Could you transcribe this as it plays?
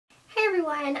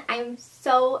everyone, I'm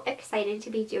so excited to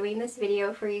be doing this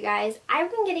video for you guys. I've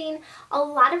been getting a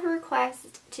lot of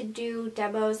requests to do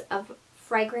demos of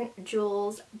Fragrant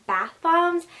Jewels bath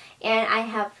bombs, and I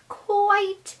have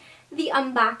quite the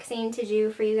unboxing to do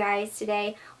for you guys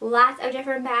today. Lots of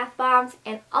different bath bombs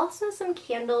and also some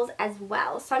candles as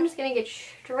well. So I'm just going to get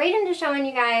straight into showing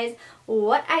you guys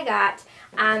what I got.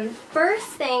 First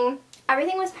thing,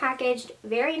 everything was packaged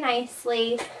very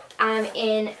nicely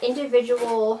in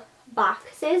individual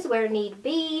boxes where need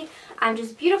be.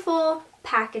 Just beautiful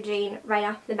packaging right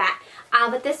off the bat.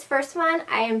 But this first one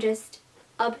I am just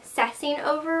obsessing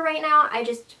over right now. I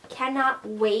just cannot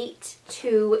wait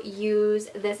to use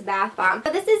this bath bomb.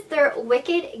 So this is their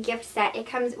Wicked gift set. It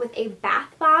comes with a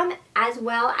bath bomb as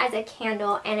well as a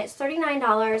candle, and it's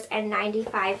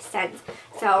 $39.95.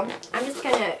 So I'm just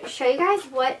gonna show you guys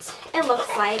what it looks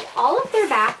like. All of their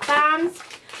bath bombs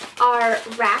are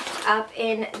wrapped up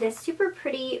in this super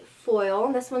pretty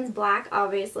foil. This one's black,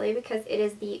 obviously, because it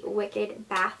is the Wicked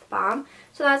bath bomb.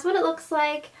 So that's what it looks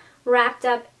like wrapped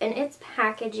up in its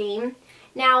packaging.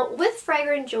 Now, with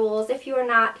Fragrant Jewels, if you are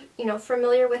not,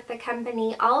 familiar with the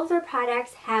company, all of their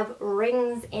products have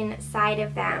rings inside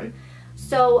of them.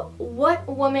 So what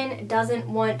woman doesn't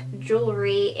want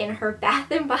jewelry in her bath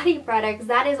and body products?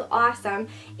 That is awesome.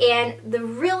 And the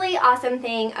really awesome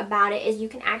thing about it is you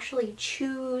can actually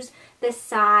choose the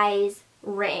size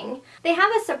ring. They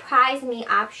have a surprise me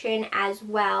option as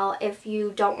well if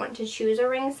you don't want to choose a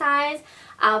ring size,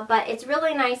 but it's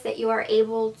really nice that you are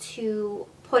able to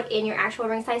put in your actual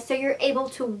ring size so you're able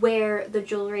to wear the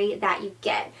jewelry that you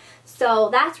get. So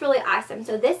that's really awesome.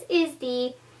 So this is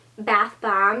the bath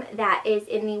bomb that is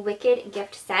in the Wicked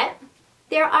gift set.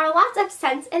 There are lots of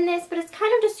scents in this, but it's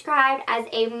kind of described as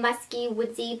a musky,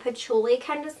 woodsy, patchouli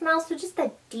kind of smell, so just a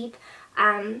deep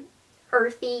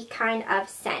earthy kind of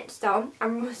scent. So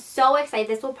I'm so excited.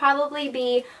 This will probably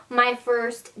be my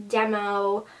first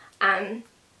demo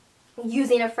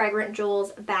using a Fragrant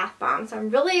Jewels bath bomb. So I'm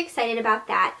really excited about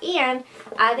that. And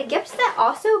the gift set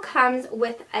also comes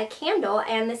with a candle,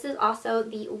 and this is also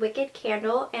the Wicked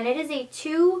candle, and it is a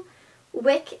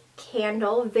 2-wick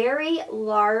candle, very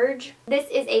large. This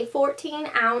is a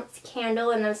 14-ounce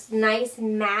candle in this nice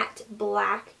matte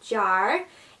black jar,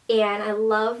 and I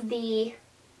love the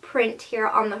print here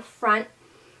on the front.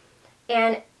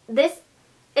 And this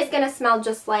is going to smell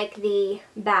just like the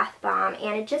bath bomb,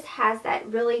 and it just has that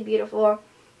really beautiful,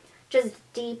 just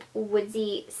deep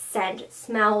woodsy scent. It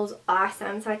smells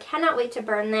awesome, so I cannot wait to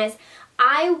burn this.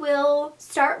 I will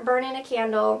start burning a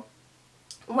candle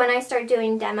when I start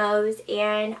doing demos,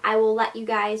 and I will let you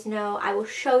guys know. I will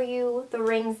show you the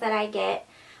rings that I get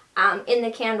in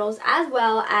the candles as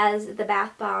well as the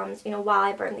bath bombs, while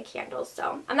I burn the candles.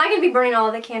 So I'm not going to be burning all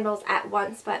of the candles at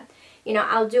once, but,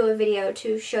 I'll do a video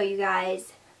to show you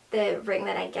guys the ring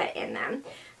that I get in them.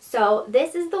 So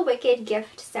this is the Wicked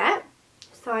gift set.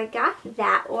 So I got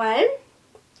that one.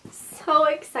 So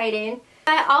exciting.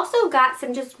 I also got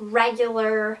some just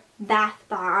regular bath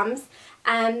bombs.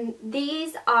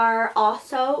 These are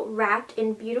also wrapped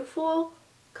in beautiful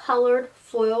colored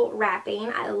foil wrapping.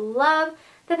 I love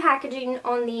the packaging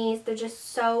on these. They're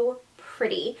just so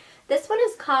pretty. This one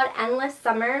is called Endless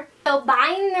Summer. So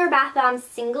buying their bath bombs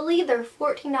singly, they're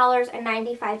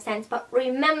 $14.95. But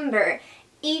remember,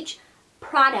 each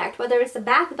product, whether it's a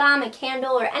bath bomb, a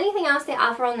candle, or anything else they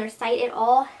offer on their site, it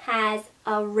all has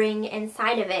a ring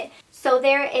inside of it. So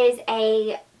there is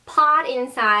a pod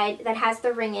inside that has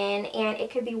the ring in, and it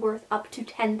could be worth up to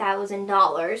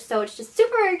 $10,000. So it's just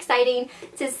super exciting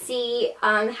to see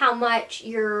how much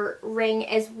your ring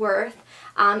is worth,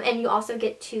 and you also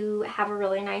get to have a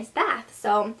really nice bath.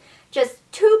 So just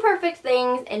two perfect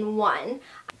things in one.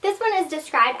 This one is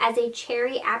described as a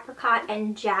cherry, apricot,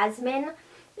 and jasmine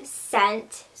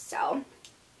scent. So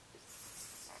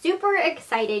super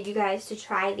excited, you guys, to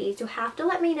try these. You'll have to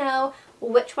let me know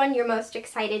which one you're most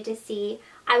excited to see.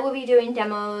 I will be doing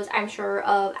demos, I'm sure,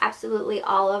 of absolutely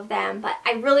all of them, but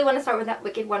I really want to start with that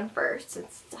Wicked one first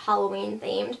since it's Halloween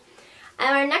themed.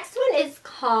 And our next one is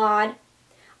called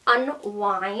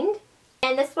Unwind,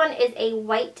 and this one is a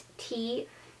white tea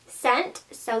scent.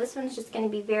 So this one's just going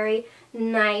to be very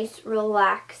nice,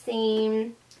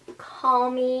 relaxing,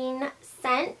 calming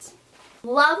scent.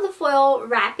 Love the foil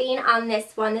wrapping on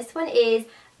this one. This one is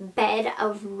Bed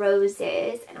of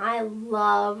Roses, and I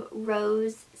love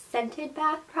rose scented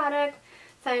bath product,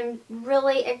 so I'm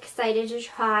really excited to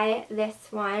try this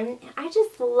one. I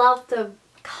just love the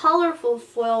colorful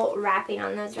foil wrapping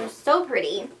on those. They're so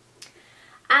pretty.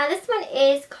 This one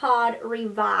is called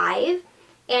Revive,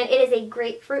 and it is a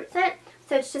grapefruit scent,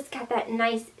 so it's just got that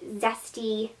nice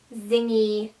zesty,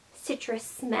 zingy citrus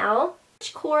smell,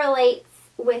 which correlates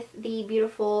with the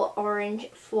beautiful orange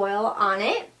foil on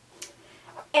it.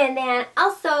 And then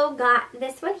also got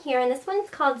this one here, and this one's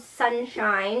called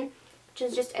Sunshine, which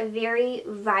is just a very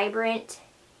vibrant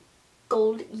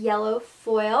gold yellow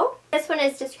foil. This one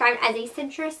is described as a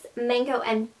citrus, mango,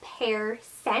 and pear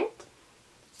scent.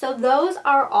 So those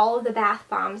are all of the bath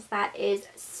bombs. That is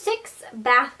 6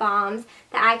 bath bombs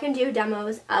that I can do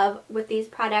demos of with these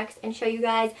products and show you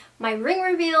guys my ring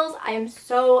reveals. I am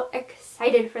so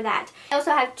excited for that. I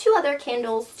also have 2 other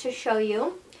candles to show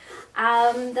you.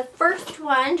 The first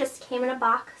one just came in a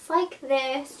box like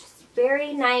this, just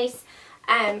very nice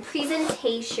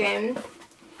presentation.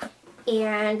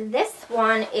 And this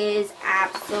one is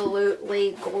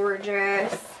absolutely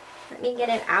gorgeous. Let me get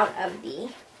it out of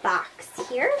the box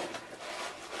here.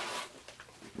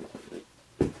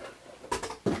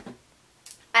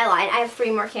 I lied. I have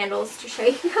 3 more candles to show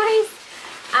you guys.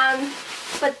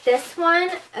 But this one,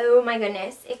 oh my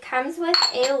goodness. It comes with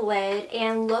a lid,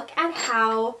 and look at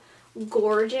how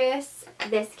gorgeous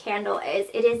this candle is.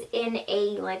 It is in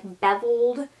a like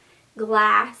beveled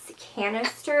glass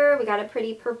canister. We got a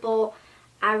pretty purple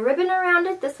ribbon around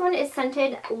it. This one is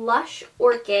scented Lush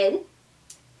Orchid,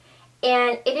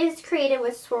 and it is created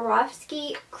with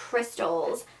Swarovski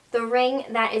crystals, the ring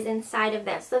that is inside of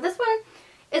this. So this one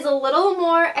is a little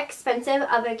more expensive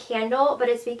of a candle, but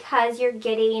it's because you're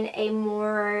getting a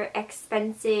more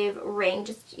expensive ring.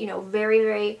 Just, you know, very,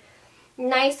 very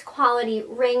nice quality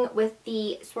ring with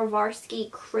the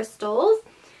Swarovski crystals.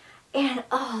 And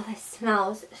oh, this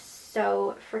smells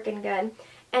so freaking good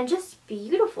and just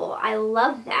beautiful. I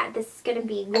love that. This is going to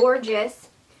be gorgeous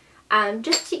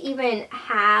just to even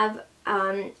have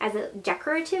as a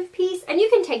decorative piece. And you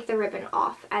can take the ribbon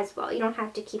off as well. You don't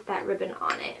have to keep that ribbon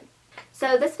on it.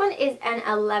 So this one is an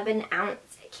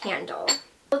 11-ounce candle.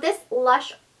 So this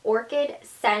Lush Orchid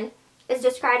scent is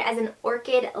described as an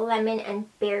orchid, lemon, and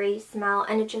berry smell,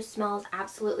 and it just smells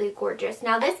absolutely gorgeous.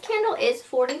 Now this candle is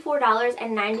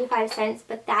 $44.95,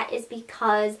 but that is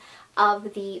because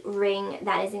of the ring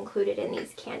that is included in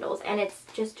these candles, and it's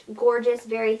just gorgeous,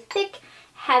 very thick,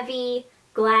 heavy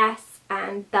glass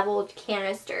beveled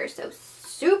canister. So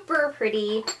super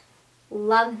pretty.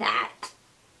 Love that.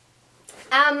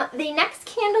 The next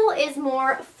candle is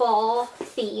more fall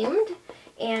themed,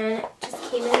 and just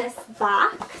came in this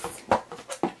box.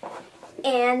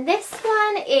 And this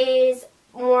one is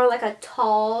more like a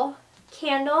tall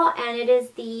candle, and it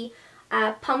is the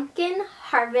Pumpkin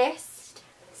Harvest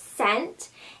scent.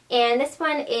 And this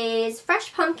one is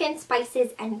fresh pumpkin,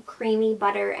 spices, and creamy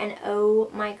butter. And oh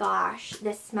my gosh,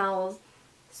 this smells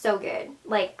so good.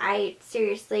 Like, I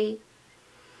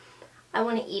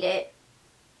want to eat it.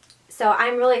 So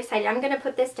I'm really excited. I'm going to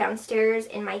put this downstairs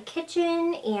in my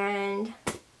kitchen and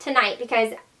tonight,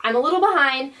 because I'm a little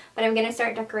behind, but I'm going to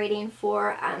start decorating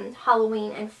for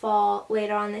Halloween and fall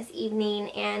later on this evening,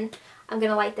 and I'm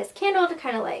going to light this candle to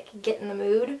kind of like get in the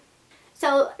mood.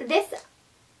 So this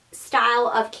style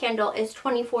of candle is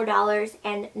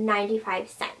 $24.95.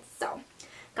 So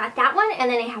got that one,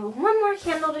 and then I have one more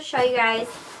candle to show you guys.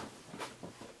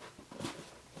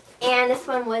 And this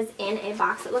one was in a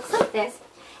box. It looks like this.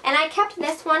 And I kept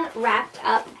this one wrapped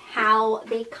up how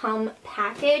they come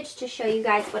packaged to show you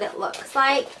guys what it looks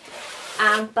like.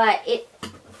 But it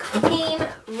came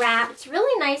wrapped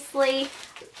really nicely.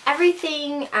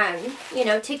 Everything, you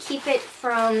know, to keep it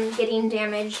from getting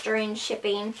damaged during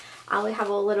shipping. We have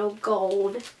a little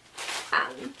gold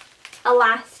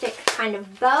elastic kind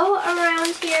of bow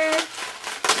around here.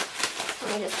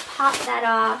 Let me just pop that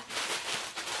off.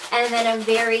 And then a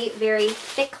very, very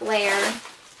thick layer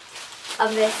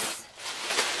of this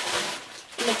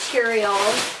material,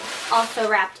 also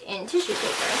wrapped in tissue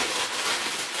paper.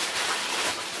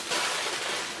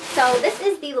 So this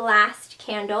is the last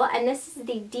candle, and this is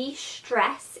the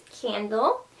De-Stress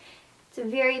candle. It's a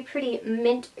very pretty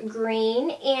mint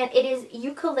green, and it is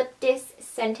eucalyptus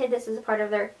scented. This is a part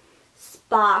of their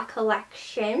spa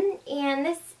collection, and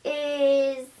this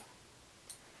is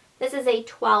a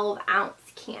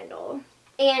 12-ounce candle.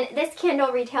 And this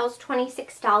candle retails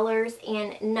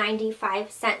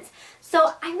 $26.95.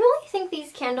 So I really think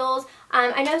these candles,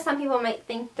 I know some people might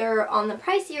think they're on the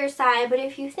pricier side, but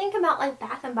if you think about like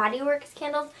Bath & Body Works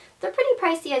candles, they're pretty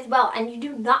pricey as well. And you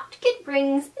do not get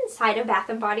rings inside of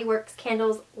Bath & Body Works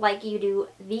candles like you do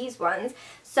these ones.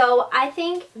 So I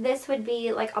think this would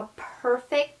be like a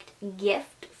perfect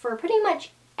gift for pretty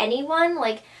much anyone.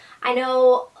 Like, I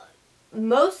know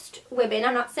most women,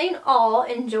 I'm not saying all,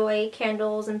 enjoy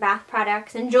candles and bath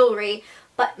products and jewelry,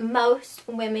 but most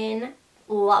women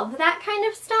love that kind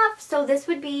of stuff. So this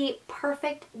would be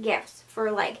perfect gifts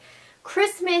for like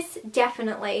Christmas,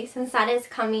 definitely, since that is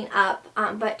coming up,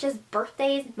 but just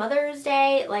birthdays, Mother's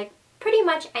Day, like pretty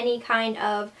much any kind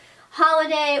of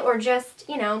holiday, or just,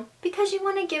 you know, because you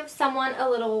want to give someone a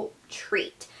little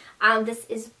treat. This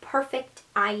is perfect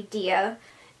idea.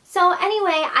 So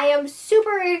anyway, I am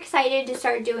super excited to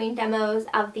start doing demos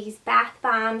of these bath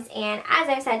bombs, and as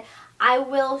I said, I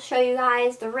will show you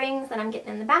guys the rings that I'm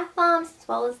getting in the bath bombs as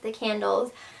well as the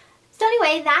candles. So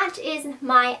anyway, that is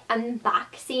my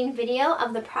unboxing video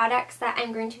of the products that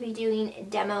I'm going to be doing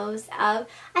demos of.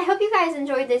 I hope you guys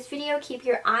enjoyed this video. Keep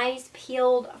your eyes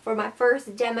peeled for my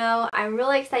first demo. I'm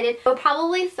really excited. I'll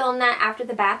probably film that after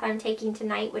the bath I'm taking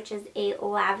tonight, which is a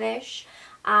Lavish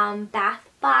bath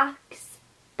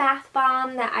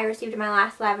bomb that I received in my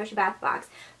last Lavish bath box.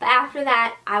 But after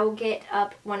that, I will get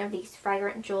up one of these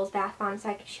Fragrant Jewels bath bombs so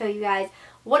I can show you guys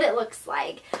what it looks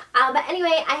like. But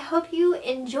anyway, I hope you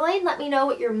enjoyed. Let me know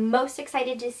what you're most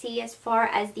excited to see as far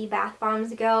as the bath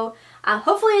bombs go.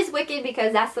 Hopefully it's Wicked,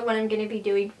 because that's the one I'm going to be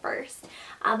doing first.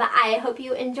 But I hope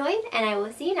you enjoyed, and I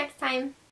will see you next time.